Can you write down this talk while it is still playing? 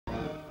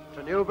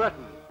to New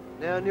Britain,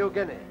 near New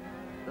Guinea,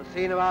 the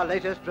scene of our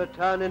latest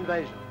return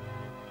invasion.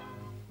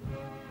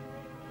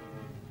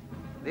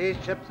 These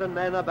ships and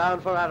men are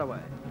bound for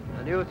Arawe,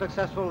 the new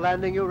successful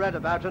landing you read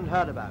about and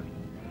heard about.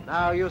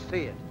 Now you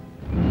see it.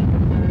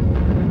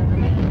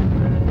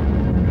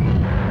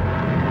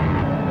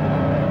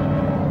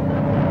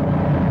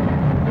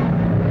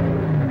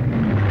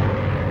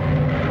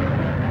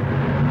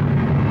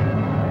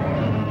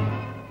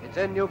 It's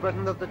in New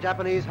Britain that the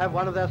Japanese have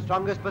one of their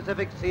strongest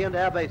Pacific sea and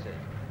air bases,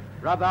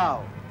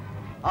 Rabaul,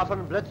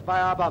 often blitzed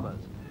by our bombers,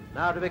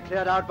 now to be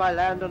cleared out by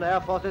land and air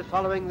forces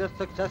following this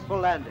successful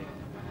landing.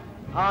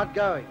 Hard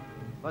going,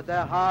 but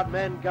they're hard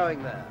men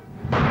going there.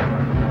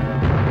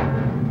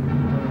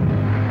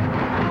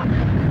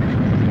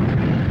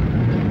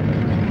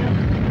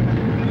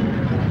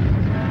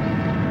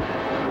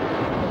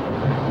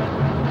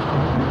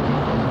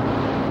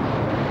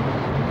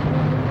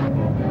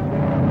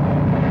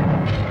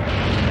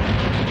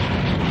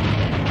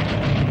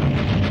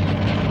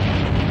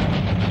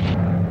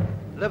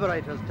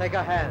 Liberators take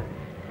a hand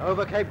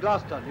over Cape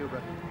Gloucester, New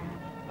Britain.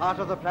 Part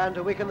of the plan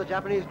to weaken the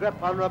Japanese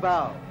grip on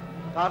Rabaul.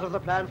 Part of the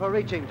plan for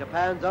reaching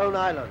Japan's own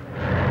island.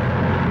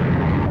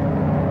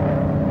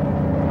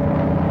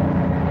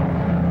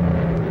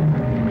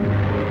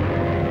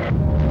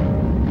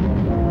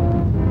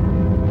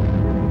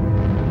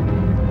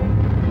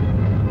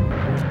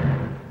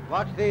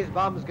 Watch these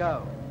bombs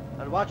go,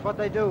 and watch what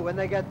they do when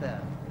they get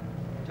there.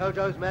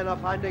 Tojo's men are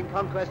finding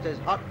conquest is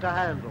hot to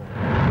handle.